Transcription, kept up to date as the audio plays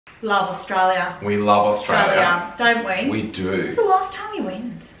Love Australia. We love Australia. Don't we? We do. When's the last time you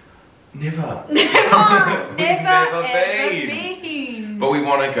went? Never. Never. Never been. But we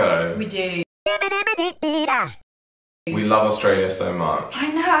want to go. We do. We love Australia so much. I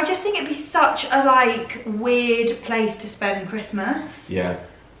know, I just think it'd be such a like weird place to spend Christmas. Yeah.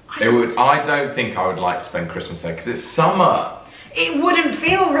 I don't think I would like to spend Christmas there because it's summer. It wouldn't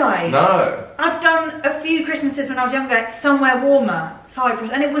feel right. No. I've done a few Christmases when I was younger, somewhere warmer,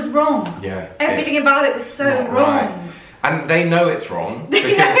 Cyprus, and it was wrong. Yeah. Everything about it was so wrong. Right. And they know it's wrong They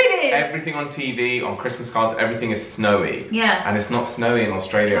because know it is. everything on TV, on Christmas cards, everything is snowy. Yeah. And it's not snowy in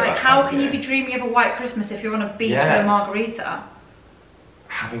Australia. It's like, at that how time can of you be year. dreaming of a white Christmas if you're on a beach with a margarita?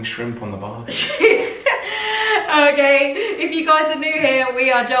 Having shrimp on the barbie. Okay, if you guys are new here,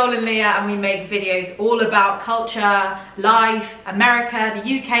 we are Joel and Leah and we make videos all about culture, life, America,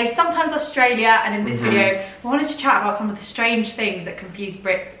 the UK, sometimes Australia, and in this video we wanted to chat about some of the strange things that confuse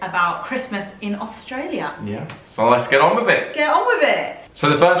Brits about Christmas in Australia. Yeah, so let's get on with it. Let's get on with it. So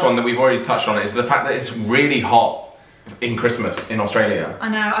the first one that we've already touched on is the fact that it's really hot in Christmas in Australia. I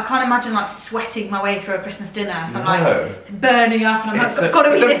know, I can't imagine like sweating my way through a Christmas dinner, so I'm like burning up and I'm like, I've got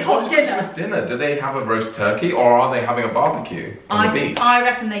to eat this hot dinner. Christmas dinner? Do they have a roast turkey or are they having a barbecue on the beach? I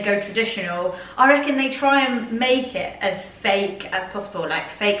reckon they go traditional. I reckon they try and make it as fake as possible,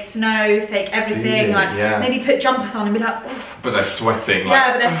 like fake snow, fake everything, like maybe put jumpers on and be like, oof. But they're sweating.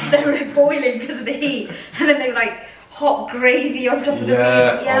 Yeah, but they're boiling because of the heat, and then they're like hot gravy on top of the meat.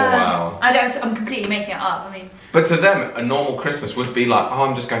 Yeah. Oh wow. I'm completely making it up. I mean. But to them, a normal Christmas would be like, oh,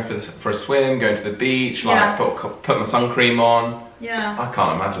 I'm just going for a swim, going to the beach, like put my sun cream on. Yeah. I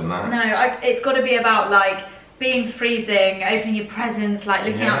can't imagine that. No, it's got to be about like being freezing, opening your presents, like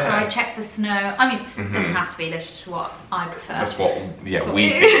looking outside, check for snow. I mean, it doesn't have to be. That's just what I prefer. That's what we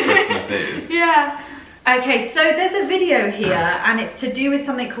think Christmas is. Yeah. Okay, so there's a video here, and it's to do with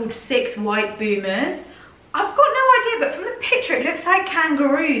something called 6 white boomers. I've got no idea, but from the picture it looks like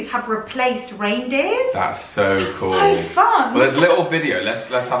kangaroos have replaced reindeers. That's so cool. So fun. Well, there's a little video. Let's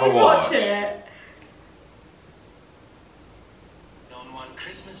have a watch. It. On one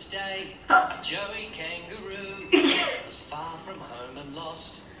Christmas day, Joey Kangaroo was far from home and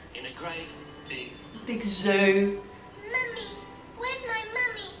lost in a great big zoo. Mummy, where's my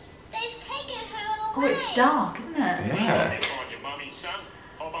mummy? They've taken her away. Oh, it's dark, isn't it? Yeah. Find your mummy, son.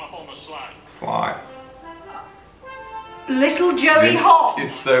 Hop up on the sleigh. Slide. Little Joey hops.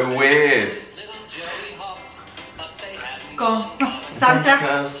 It's so weird. Gone.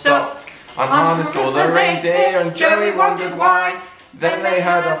 Santa stopped. Unharnessed all the reindeer and Joey wondered why. Then they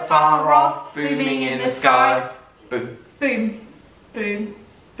heard a far off booming in the sky. Boom. Boom. Boom.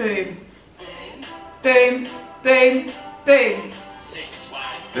 Boom. Boom. Boom. Boom. 6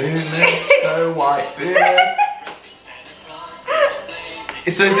 white Boomers, so white boomers.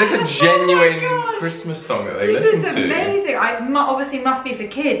 So is this a genuine Christmas song that they listen to? This is amazing. Obviously it must be for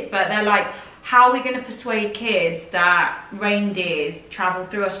kids, but they're like, how are we going to persuade kids that reindeers travel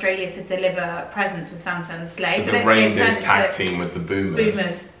through Australia to deliver presents with Santa and the sleigh? So the reindeers tag team with the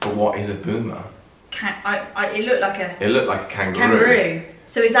boomers. But what is a boomer? It looked like a... It looked like a kangaroo.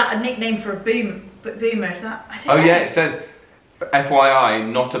 So is that a nickname for a boomer? Is that? I don't know. Yeah, it says,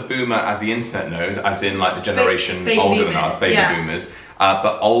 FYI, not a boomer as the internet knows, as in like the generation older than us, baby boomers.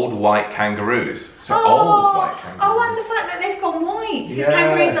 But old white kangaroos. So old white kangaroos. Oh, and the fact that they've gone white. Because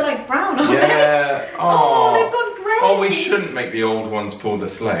kangaroos are like brown, aren't they? Yeah. Oh, they've gone grey. Oh, we shouldn't make the old ones pull the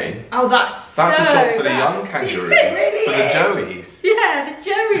sleigh. Oh, that's a job for the young kangaroos. It really for the Joeys. Yeah, the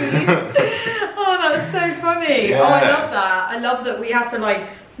Joeys. Oh, that's so funny. Yeah. Oh, I love that. I love that we have to like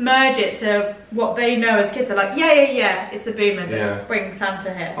merge it to what they know as kids. Are like, yeah, it's the boomers that bring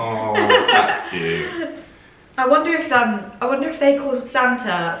Santa here. Oh, that's cute. I wonder if they call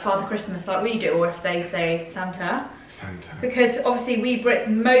Santa Father Christmas like we do, or if they say Santa. Santa. Because obviously we Brits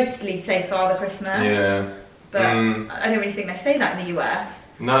mostly say Father Christmas. Yeah. But I don't really think they say that in the US.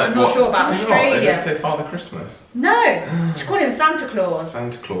 No, I'm not sure about Australia. They don't say Father Christmas. No, just call him Santa Claus.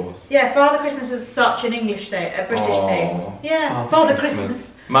 Santa Claus. Yeah, Father Christmas is such an English thing, a British thing. Yeah, Father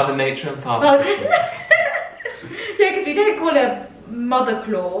Christmas. Mother Nature and Father Christmas. Yeah, because we don't call her Mother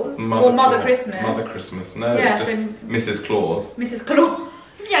Claus or Mother Christmas. Mother Christmas. No, it's just Mrs. Claus. Mrs. Claus.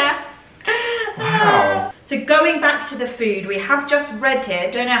 Yeah. Wow. So going back to the food, we have just read here,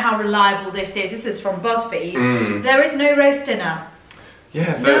 don't know how reliable this is. This is from BuzzFeed. There is no roast dinner.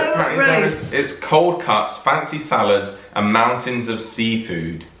 Yeah, so apparently it's cold cuts, fancy salads, and mountains of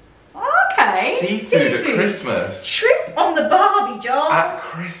seafood. Okay. Seafood at Christmas. Shrimp on the barbie, Joel. At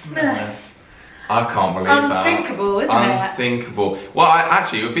Christmas. I can't believe that. Unthinkable, isn't it? Unthinkable. Well,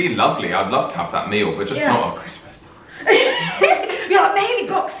 actually, it would be lovely. I'd love to have that meal, but just not at Christmas time. You're like, maybe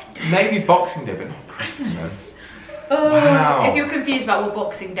Boxing Day. Maybe Boxing Day, but not Christmas. Oh, wow. If you're confused about what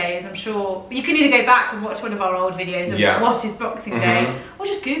Boxing Day is, I'm sure you can either go back and watch one of our old videos of what is Boxing Day, or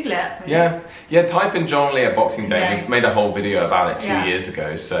just Google it. Yeah, type in Joel Lia Boxing Day. We've made a whole video about it 2 years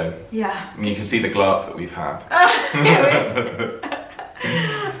ago, so yeah, you can see the glow up that we've had.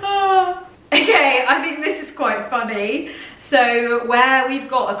 Okay, I think this is quite funny. So where we've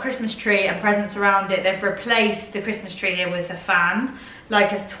got a Christmas tree and presents around it, they've replaced the Christmas tree here with a fan,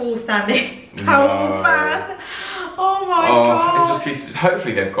 like a tall standing powerful fan. Oh my god. It'd just be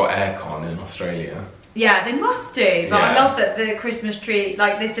hopefully they've got aircon in Australia. Yeah, they must do, but I love that the Christmas tree,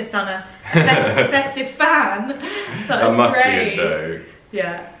 like they've just done a festive fan. That must great. be a joke.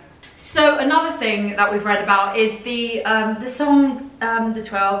 Yeah. So another thing that we've read about is the song the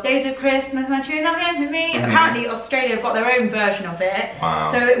 12 Days of Christmas, my true love is with me. Apparently Australia have got their own version of it.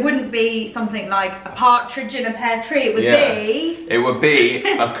 Wow. So it wouldn't be something like a partridge in a pear tree, it would be... It would be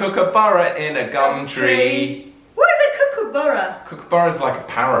a kookaburra in a gum tree. What is a kookaburra? Kookaburra is like a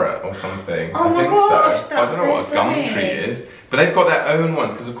parrot or something. Oh I think gosh, so. I don't know what a gum tree is, but they've got their own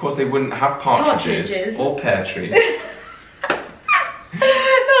ones because of course they wouldn't have partridges. Or pear trees.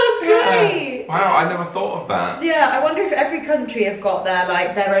 Great. Wow, I never thought of that. Yeah, I wonder if every country have got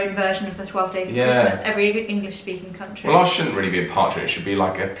their own version of the 12 Days of Christmas. Every English-speaking country. Well, ours shouldn't really be a partridge. It should be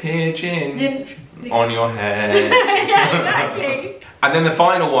like a pigeon on your head. Yeah, exactly. And then the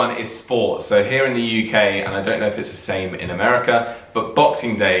final one is sports. So here in the UK, and I don't know if it's the same in America, but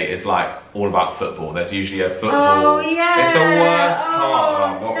Boxing Day is like all about football. There's usually a football. Oh yeah. It's the worst part of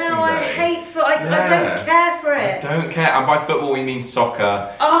our Boxing Day. I hate football. I don't care for it. I don't care. And by football we mean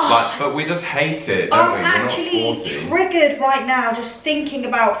soccer. Like, we just hate it, don't we? We're not sporty. I'm actually triggered right now just thinking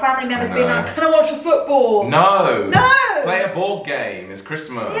about family members being like, can I watch the football? No. No. Play a board game. It's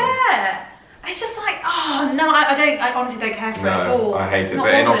Christmas. Yeah. It's just like, oh no, I honestly don't care for it at all. I hate it.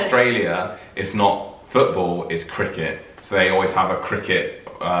 But in Australia, it's not football, it's cricket. So they always have a cricket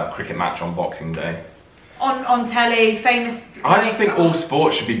match on Boxing Day. On telly, famous. I just think all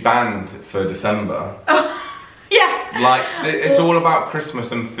sports should be banned for December. Yeah. Like, it's all about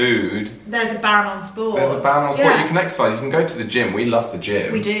Christmas and food. There's a ban on sport. There's a ban on sport. You can exercise, you can go to the gym. We love the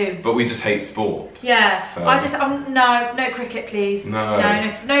gym. We do. But we just hate sport. Yeah. So. No cricket, please.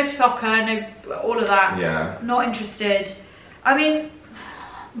 No soccer, no all of that. Yeah. Not interested. I mean,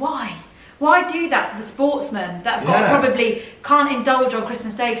 why? Why do that to the sportsmen that have probably can't indulge on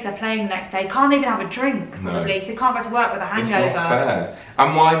Christmas Day because they're playing the next day, can't even have a drink probably, so they can't go to work with a hangover. It's not fair.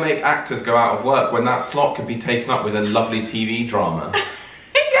 And why make actors go out of work when that slot could be taken up with a lovely TV drama?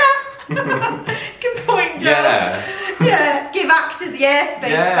 Yeah. Good point, Joel. Yeah, give actors the airspace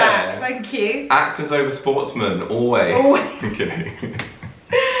back, thank you. Actors over sportsmen, always. I'm kidding.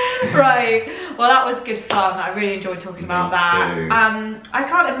 Right, well that was good fun. I really enjoyed talking about that. Too. I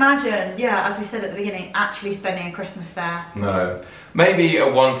can't imagine, as we said at the beginning, actually spending a Christmas there. No, maybe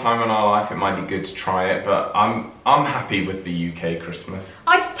at one time in our life it might be good to try it, but I'm happy with the UK Christmas.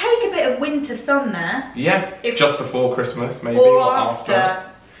 I'd take a bit of winter sun there. Yeah, just before Christmas maybe, or after.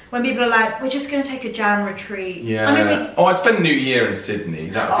 When people are like, we're just going to take a Jan retreat. Yeah. I mean, I'd spend New Year in Sydney.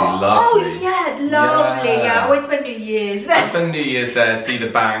 That would be lovely. Oh yeah, lovely. Yeah, I would spend New Year's there. I'd spend New Year's there, see the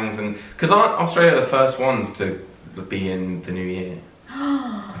bangs, and because aren't Australia the first ones to be in the New Year?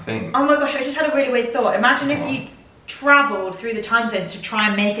 I think. Oh my gosh, I just had a really weird thought. Imagine if you travelled through the time zones to try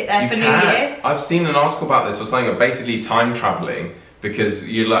and make it there for New Year. I've seen an article about this or something, basically time travelling. Because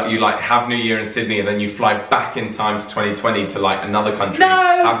you have New Year in Sydney and then you fly back in time to 2020 to like another country.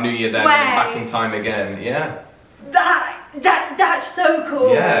 Have New Year there and then back in time again. Yeah. That's so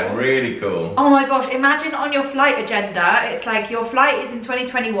cool. Yeah, really cool. Oh my gosh, imagine on your flight agenda, it's like your flight is in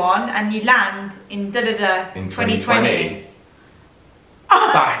 2021 and you land in in 2020.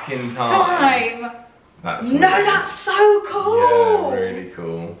 Back in time. That's so cool. Yeah, really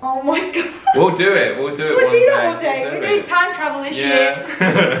cool. Oh my god. We'll do it. We'll do it one day. We're doing time travel this year.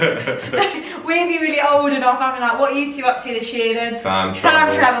 We'll be really old enough. I'm like, what are you two up to this year then? Time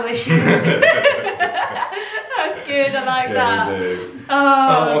travel this year. That's good. I like that. We do.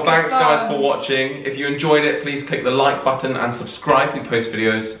 Well, thanks guys for watching. If you enjoyed it, please click the like button and subscribe. We post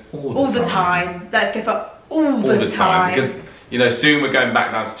videos all the time. Let's go for all the time. Because soon we're going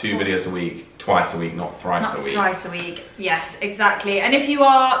back down to 2 videos a week. Twice a week, not thrice a week. Thrice a week, yes, exactly. And if you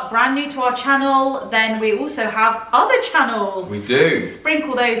are brand new to our channel, then we also have other channels. We do.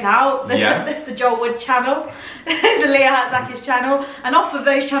 Sprinkle those out. There's the Joel Wood channel. There's the Lia Hatzakis channel. And off of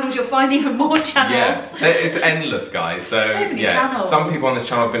those channels, you'll find even more channels. Yeah, it's endless, guys. So many channels. Some people on this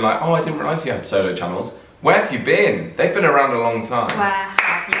channel have been like, oh, I didn't realise you had solo channels. Where have you been? They've been around a long time. Where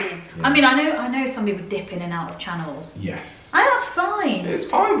have you been? I mean, I know some people dip in and out of channels. Yes. And that's fine. It's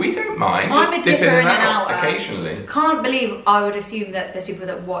fine, we don't mind. I'm Just a dip in dipper and in and out outer. occasionally. Can't believe I would assume that there's people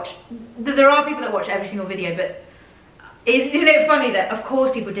that watch, that there are people that watch every single video, but isn't it funny that of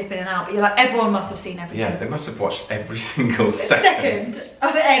course people dip in and out, but you're like, everyone must have seen everything. Yeah, they must have watched every single second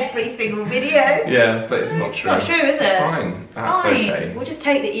of every single video. Yeah, but it's not true. Not true, is it? It's fine. That's fine. okay. We'll just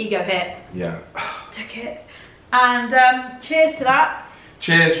take the ego hit. Yeah. Took it. And cheers to that.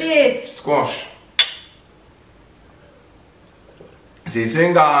 Cheers. Cheers. Squash. See you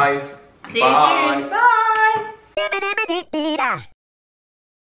soon, guys. See you soon. Bye.